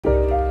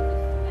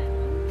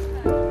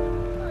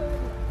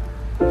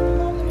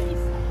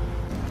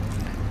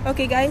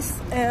Okay guys,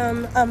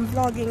 I'm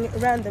vlogging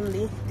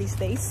randomly these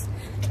days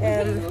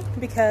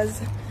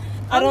because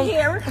I don't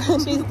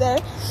she's there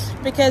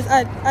because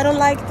I don't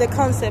like the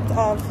concept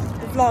of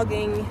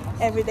vlogging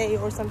every day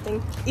or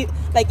something,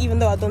 like even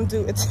though I don't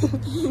do it.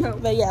 No.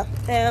 But yeah,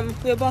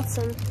 we bought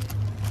some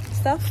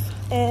stuff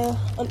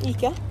on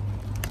ICA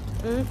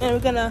and we're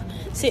gonna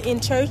sit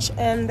in church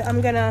and I'm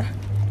gonna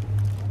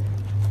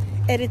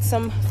edit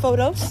some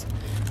photos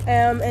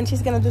and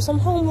she's gonna do some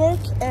homework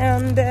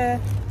and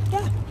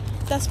yeah,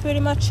 that's pretty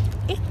much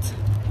it.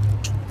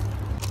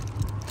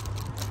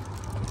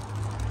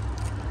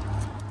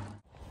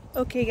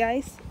 Okay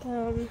guys,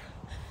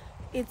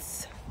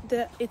 it's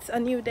a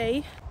new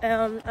day.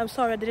 I'm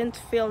sorry I didn't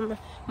film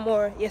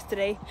more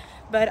yesterday,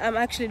 but I'm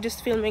actually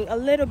just filming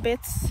little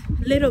bits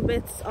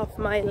of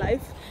my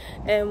life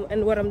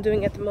and what I'm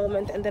doing at the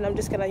moment, and then I'm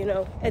just gonna, you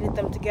know, edit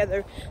them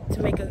together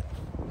to make a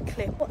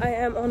clip. I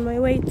am on my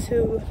way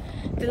to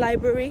the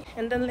library,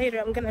 and then later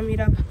I'm gonna meet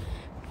up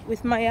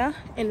with Maya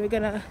and we're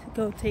gonna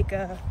go take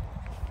a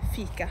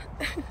fika.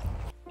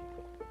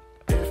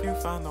 If you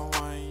found the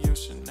one, you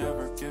should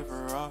never give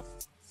her up.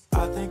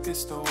 I think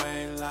it's the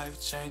way life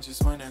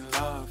changes when in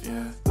love,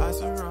 yeah. I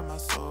surround my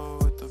soul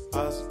with the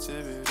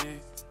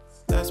positivity.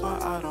 That's why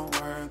I don't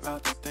worry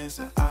about the things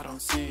that I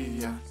don't see,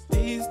 yeah.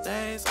 These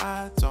days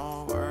I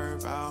don't worry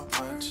about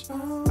much.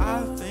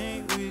 I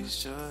think we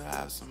should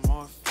have some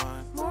more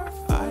fun.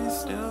 I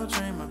still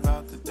dream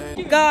about the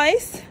day.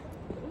 Guys!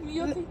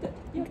 Jag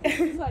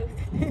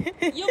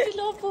vill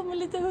ha på mig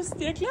lite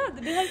höstiga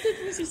kläder. Det här är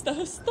typ min sista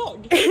höstdag.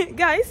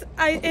 Guys,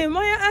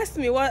 Maya asked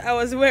me what I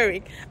was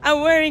wearing.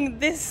 I'm wearing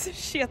this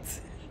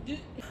shit.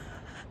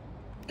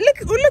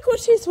 Look what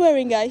she's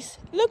wearing, guys.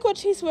 Look what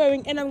she's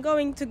wearing, and I'm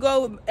going to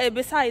go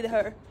beside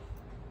her.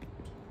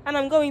 And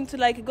I'm going to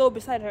like go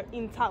beside her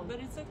in town. But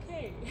it's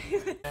okay.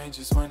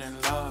 Changes when in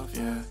love,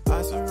 yeah.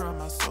 I surround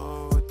my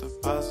soul with the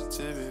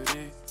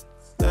positivity.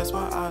 That's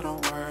why I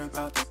don't worry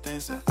about the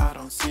things that I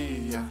don't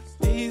see, yeah.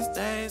 These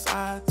days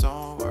I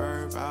don't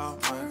worry about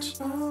much.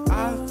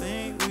 I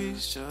think we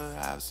should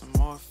have some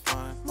more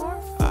fun.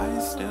 I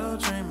still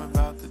dream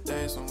about the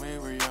days when we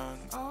were young.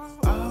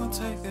 I'll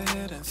take a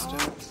hit and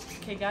step.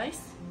 Okay guys,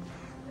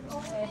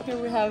 here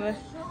we have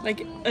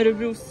like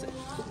Örebro's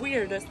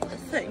weirdest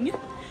thing.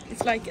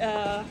 It's like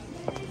I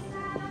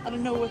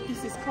don't know what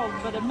this is called,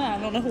 but a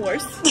man on a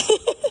horse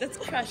that's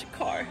crashed a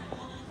car.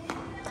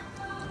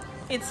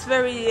 It's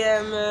very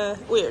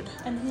weird.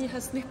 And he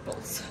has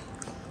nipples.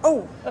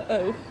 Oh!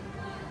 Uh-oh.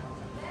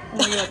 Oh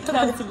my god,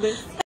 cancel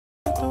this.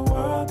 The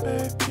world,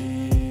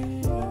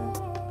 baby.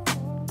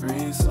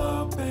 Breathe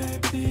slow,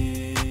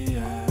 baby.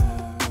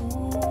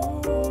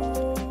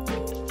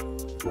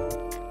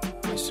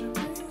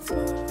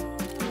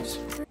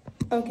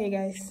 Okay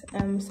guys,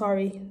 I'm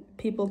sorry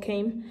people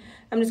came.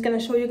 I'm just gonna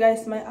show you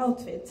guys my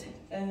outfit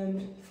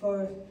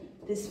for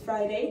this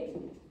Friday.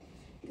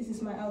 This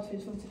is my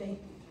outfit for today.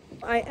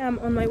 I am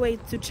on my way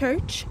to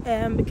church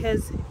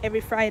because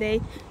every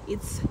Friday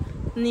it's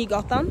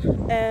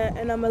Nygatan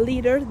and I'm a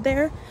leader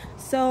there.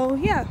 So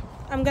yeah,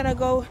 I'm gonna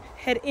go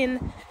head in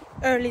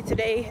early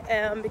today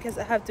because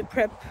I have to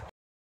prep.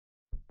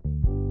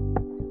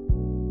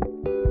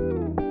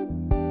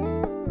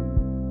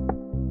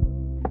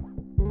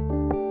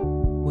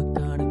 We're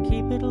gonna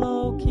keep it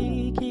low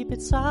key, keep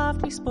it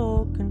softly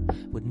spoken,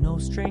 with no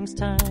strings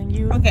tying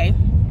you. Okay.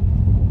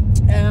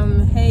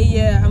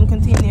 Hey, I'm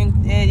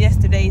continuing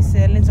yesterday's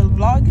little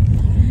vlog,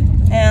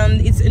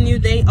 and it's a new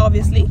day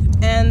obviously,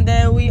 and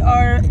we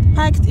are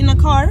packed in a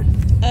car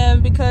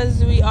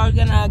because we are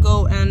gonna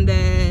go and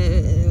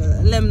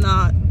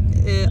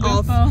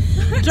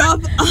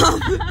drop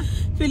off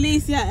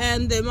Felicia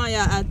and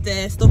Maya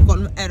at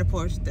Stockholm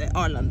Airport,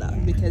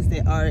 Arlanda, because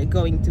they are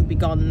going to be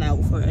gone now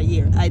for a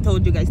year. I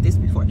told you guys this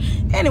before.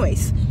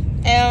 Anyways,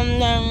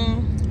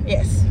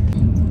 yes.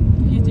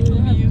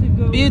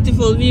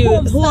 Beautiful view.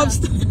 What?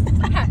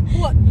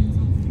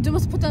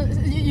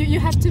 You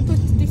have to put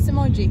this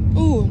emoji.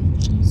 Ooh.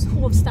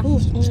 Hovsta.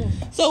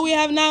 So we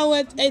have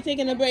now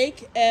taken a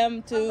break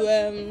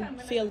to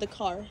fill the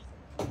car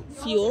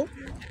fuel.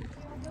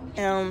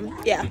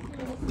 Yeah.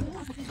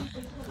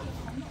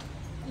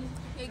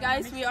 Hey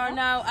guys, we are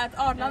now at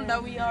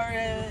Arlanda. We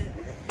are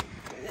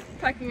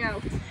packing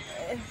out.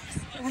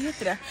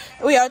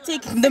 We are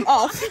taking them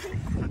off.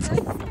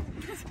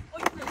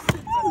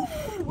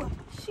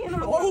 Är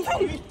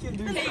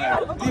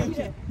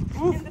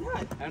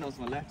det någon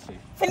som har lärt sig?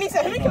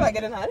 Felicia, hur mycket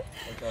väger den här?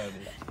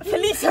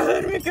 Felicia,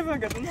 hur mycket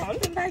väger den här?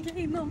 Den väger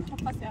inom,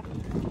 hoppas jag.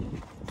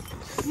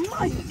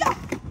 Maja!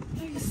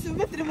 Så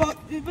vet du vad,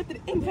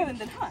 enklare än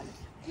den här?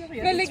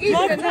 Men lägg in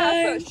den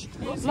här först.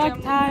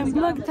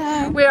 Vlog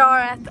time. We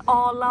are at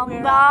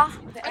Arlanda.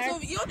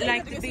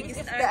 Like the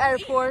biggest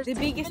airport. The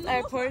biggest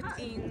airport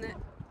in...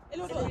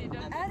 Eller vadå? Är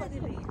det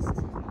the biggest?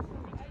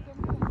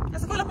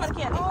 Alltså kolla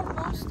parkeringen.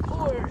 Almost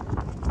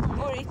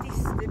or it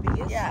is the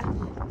biggest. Yeah.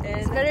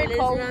 It's very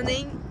cold.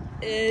 Running.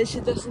 She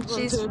doesn't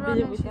want to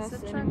be with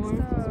us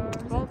anymore.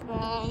 Bye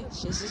bye.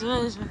 She's a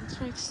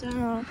track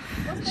star.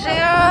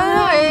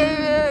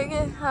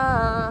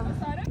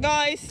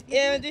 Guys,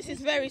 this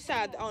is very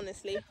sad,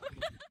 honestly.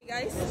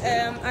 Guys,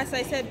 as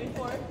I said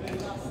before,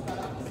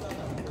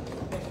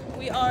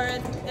 we are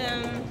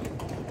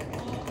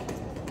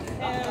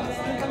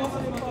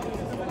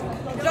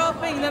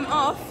dropping them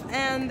off,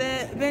 and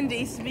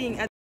Wendy is being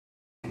at.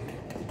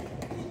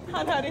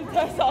 Han hade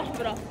inte sagt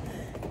bra.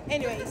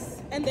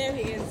 Anyways, and there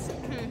he is.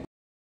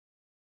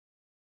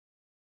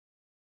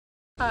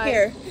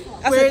 Here.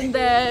 We're in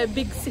the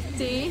big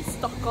city,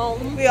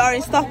 Stockholm. We are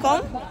in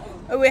Stockholm.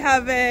 We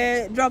have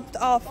dropped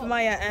off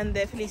Maya and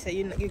Felicia.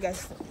 You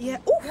guys. Yeah.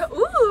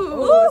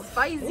 Ooh,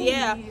 spicy.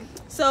 Yeah.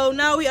 So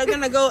now we are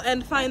gonna go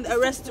and find a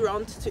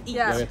restaurant to eat.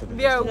 Yeah,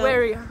 we are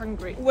very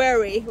hungry.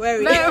 Very.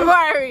 Very.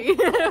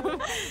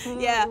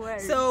 Yeah. Very.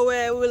 So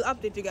we'll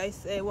update you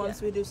guys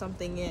once we do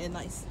something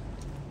nice.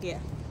 Yeah.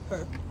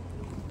 Her.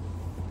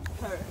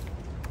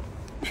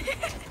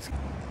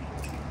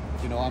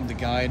 You know, I'm the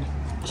guide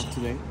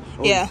today.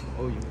 Yeah.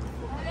 You.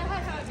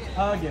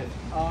 Good.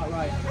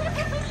 Right.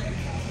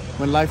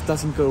 When life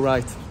doesn't go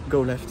right,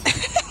 go left.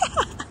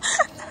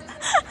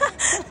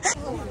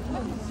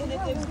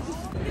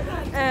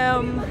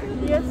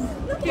 Yes.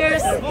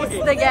 Here's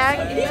the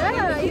gang.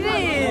 Yeah, it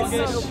is.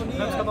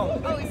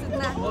 Oh, is it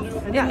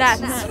Nat?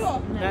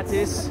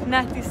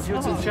 Nat is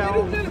YouTube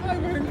channel.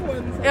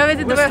 Jag vet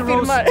inte vad jag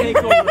filmar.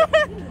 Takeover.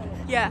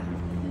 Yeah.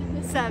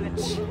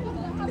 Savage.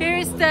 Here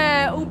is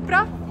the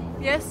opera.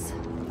 Yes.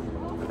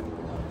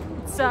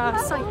 It's a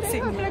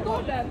sightseeing.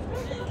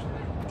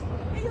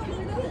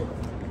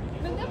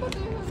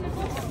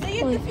 Det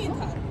är jättefint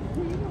här.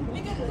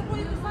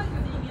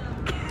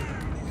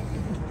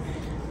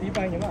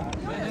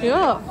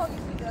 Yeah.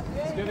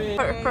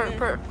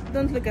 Purr.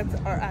 Don't look at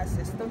our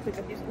asses. Don't look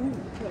at this.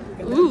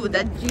 Ooh,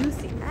 that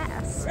juicy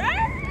ass.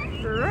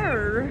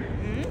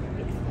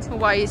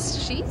 Why is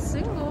she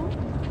single?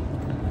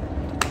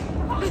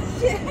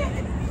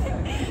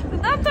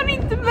 Det tar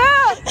inte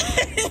med!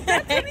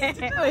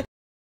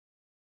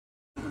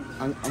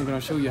 I'm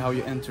gonna show you how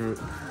you enter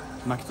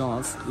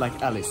McDonald's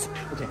like Alice.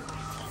 Okay,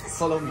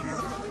 follow me.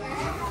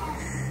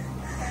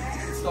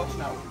 It starts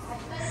now.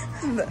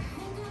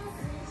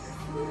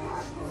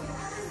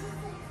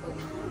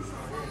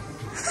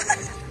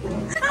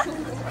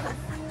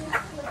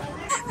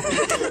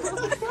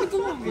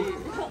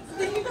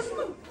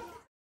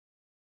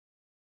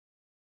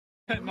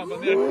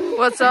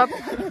 What's up?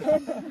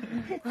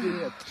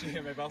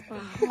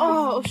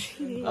 Oh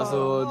shit.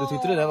 Alltså, du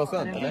tyckte det där var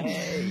skönt, eller?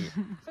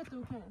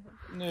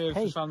 Nu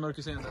försvann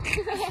mörkerseendet.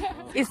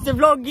 It's the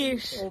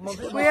vloggish.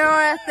 We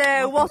are at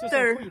the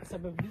water.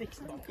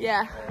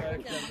 Yeah.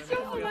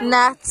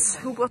 Nat,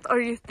 what are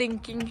you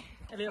thinking?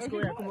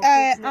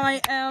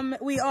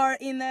 We are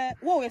in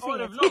wow, jag ser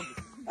det.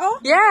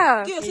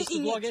 Yeah. Gud, jag ser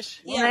inget.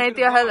 Nej,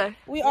 inte jag heller.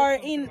 We are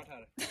in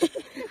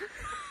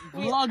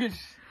Vloggers.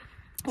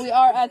 We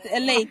are at a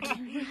lake.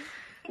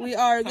 We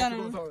are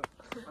gonna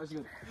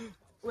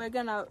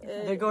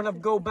They're gonna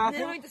go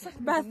bathing.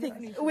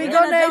 We're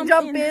gonna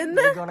jump in.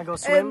 They're gonna go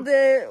swim. And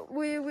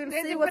we will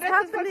see what's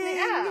happening.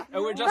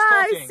 And we're just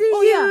Bye, talking. see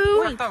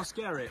you. That was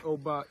scary. Oh,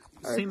 but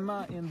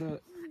simma in the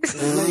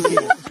lake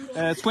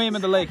here. Swim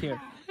in the lake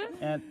here.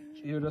 And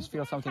you just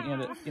feel something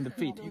in the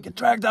feet. You get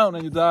dragged down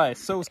and you die.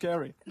 So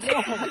scary.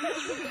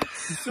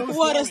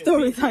 What a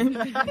story time.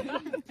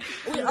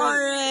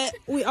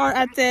 We are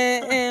at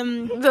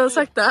Du har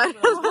sagt det här.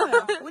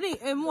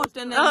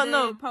 Morten and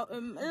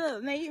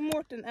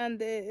Morten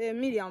and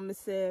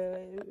Miriam's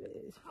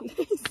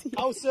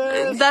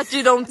Houses. That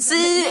you don't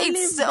see,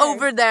 it's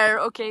over there,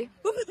 okay?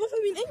 Varför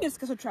är min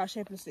engelska så trash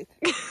helt plötsligt?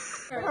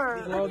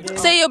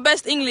 Say your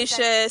best English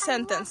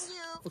sentence.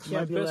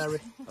 Vocabulary.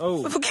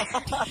 Oh.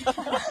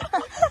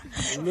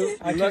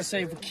 I can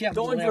say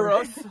vocabulary.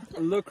 Dangerous,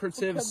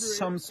 lucrative,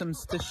 some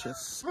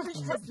suspicious,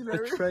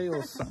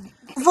 betrayal.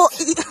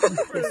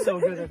 It's so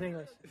good at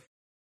English.